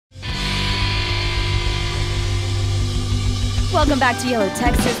Welcome back to YOLO,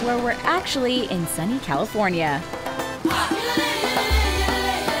 Texas, where we're actually in sunny California.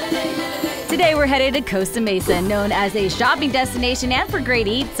 Today we're headed to Costa Mesa, known as a shopping destination and for great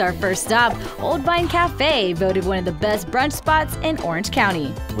eats. Our first stop, Old Vine Cafe, voted one of the best brunch spots in Orange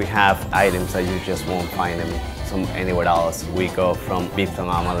County. We have items that you just won't find them anywhere else. We go from beef tongue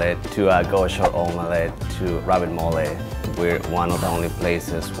omelette to a gaucho omelette to rabbit mole. We're one of the only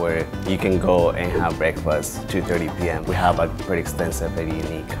places where you can go and have breakfast 2:30 p.m. We have a pretty extensive, very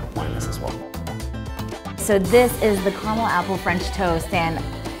unique wine list as well. So this is the caramel apple French toast, and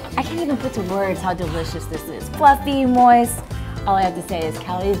I can't even put to words how delicious this is. Fluffy, moist. All I have to say is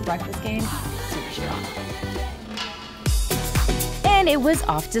Cali's breakfast game, super strong. And it was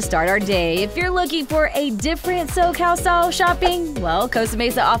off to start our day. If you're looking for a different SoCal style shopping, well, Costa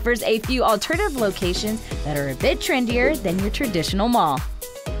Mesa offers a few alternative locations that are a bit trendier than your traditional mall.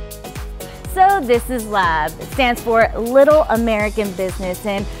 So this is L.A.B. It stands for Little American Business,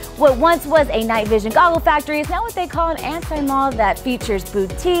 and what once was a night vision goggle factory is now what they call an anti-mall that features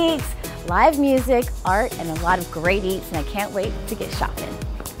boutiques, live music, art, and a lot of great eats, and I can't wait to get shopping.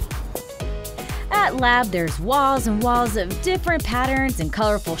 At L.A.B., there's walls and walls of different patterns and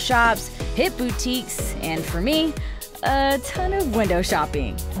colorful shops, hip boutiques, and for me, a ton of window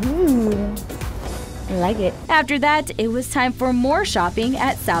shopping. Ooh, I like it. After that, it was time for more shopping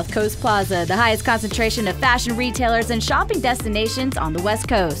at South Coast Plaza, the highest concentration of fashion retailers and shopping destinations on the West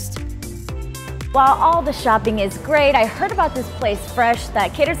Coast. While all the shopping is great, I heard about this place, Fresh,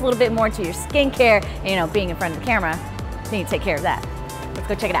 that caters a little bit more to your skincare, and being in front of the camera, you need to take care of that. Let's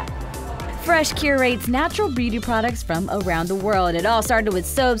go check it out. Fresh curates natural beauty products from around the world. It all started with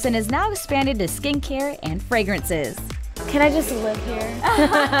soaps and has now expanded to skincare and fragrances. Can I just live here?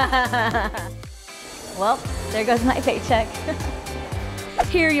 Well, there goes my paycheck.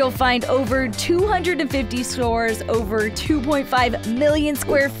 Here you'll find over 250 stores, over 2.5 million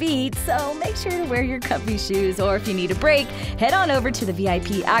square feet, so make sure to wear your comfy shoes, or if you need a break, head on over to the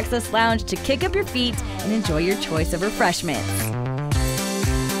VIP Access Lounge to kick up your feet and enjoy your choice of refreshments.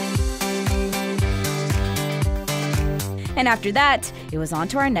 And after that, it was on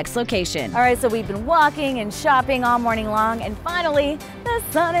to our next location. All right, so we've been walking and shopping all morning long, and finally, the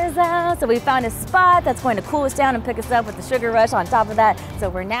sun is out. So we found a spot that's going to cool us down and pick us up with the sugar rush on top of that. So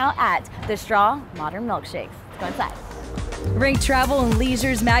we're now at the Straw Modern Milkshakes. Let's go inside. Ranked Travel and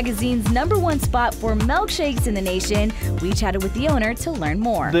Leisure's magazine's #1 spot for milkshakes in the nation, we chatted with the owner to learn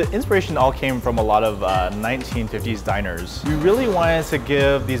more. The inspiration all came from a lot of 1950s diners. We really wanted to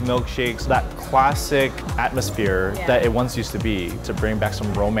give these milkshakes that classic atmosphere that it once used to be, to bring back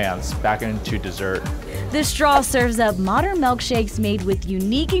some romance back into dessert. The Straw serves up modern milkshakes made with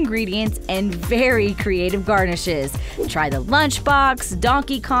unique ingredients and very creative garnishes. Try the Lunchbox,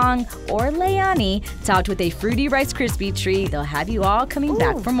 Donkey Kong, or Leani, topped with a fruity Rice Krispie treat. They'll have you all coming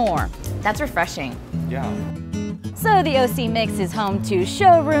back for more. That's refreshing. Yeah. So the OC Mix is home to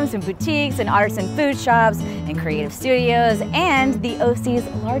showrooms and boutiques and artisan food shops and creative studios and the OC's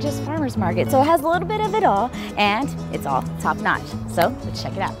largest farmers market. So it has a little bit of it all, and it's all top notch. So let's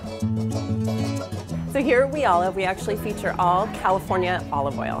check it out. So here at YOLO, we actually feature all California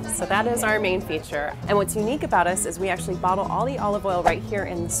olive oil. So that is our main feature. And what's unique about us is we actually bottle all the olive oil right here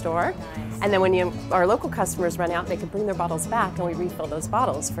in the store. And then when our local customers run out, they can bring their bottles back and we refill those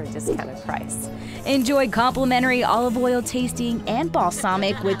bottles for a discounted price. Enjoy complimentary olive oil tasting and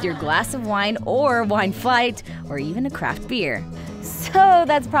balsamic with your glass of wine or wine flight or even a craft beer. So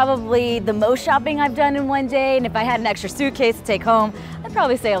that's probably the most shopping I've done in one day, and if I had an extra suitcase to take home, I'd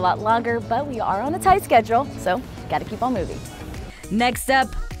probably stay a lot longer, but we are on a tight schedule, so gotta keep on moving. Next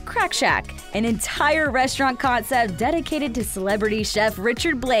up, Crack Shack, an entire restaurant concept dedicated to celebrity chef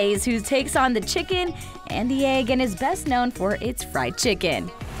Richard Blais, who takes on the chicken and the egg and is best known for its fried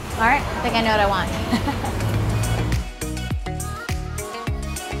chicken. All right, I think I know what I want.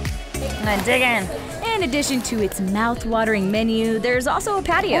 I'm gonna dig in. In addition to its mouth-watering menu, there's also a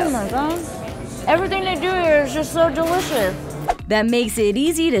patio. Oh my God. Everything they do here is just so delicious. That makes it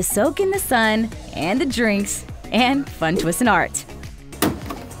easy to soak in the sun and the drinks and fun twists and art.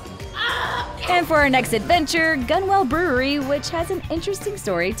 And for our next adventure, Gunwhale Brewery, which has an interesting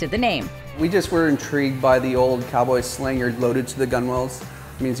story to the name. We just were intrigued by the old cowboy slang, you're loaded to the gunwales.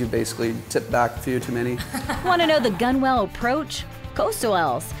 It means you basically tip back a few too many. Want to know the Gunwhale approach? Coastal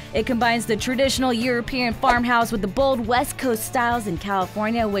Ales. It combines the traditional European farmhouse with the bold West Coast styles in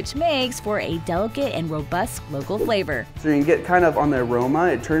California, which makes for a delicate and robust local flavor. So you can get kind of on the aroma,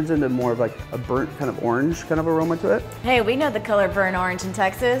 it turns into more of like a burnt kind of orange kind of aroma to it. Hey, we know the color burnt orange in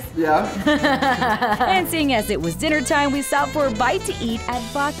Texas. Yeah. And seeing as it was dinner time, we stopped for a bite to eat at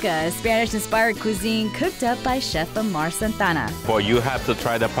Vaca, Spanish-inspired cuisine cooked up by Chef Amar Santana. Boy, you have to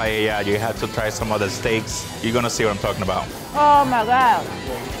try the paella, you have to try some of the steaks. You're gonna see what I'm talking about. Oh my God.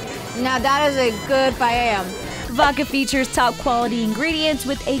 Now that is a good paella. Vaca features top quality ingredients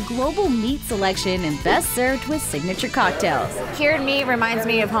with a global meat selection and best served with signature cocktails. Cured meat reminds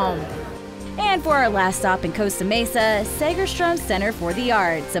me of home. And for our last stop in Costa Mesa, Segerstrom Center for the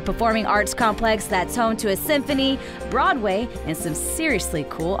Arts, a performing arts complex that's home to a symphony, Broadway, and some seriously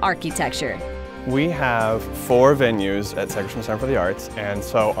cool architecture. We have 4 venues at Segerstrom Center for the Arts, and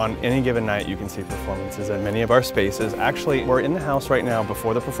so on any given night you can see performances at many of our spaces. Actually, we're in the house right now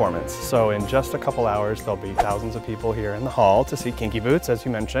before the performance, so in just a couple hours there'll be thousands of people here in the hall to see Kinky Boots, as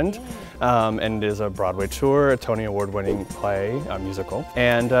you mentioned. And it is a Broadway tour, a Tony Award-winning play, a musical,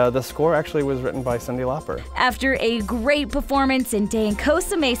 and the score actually was written by Cyndi Lauper. After a great performance and day in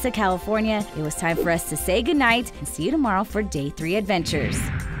Costa Mesa, California, it was time for us to say goodnight and see you tomorrow for Day 3 adventures.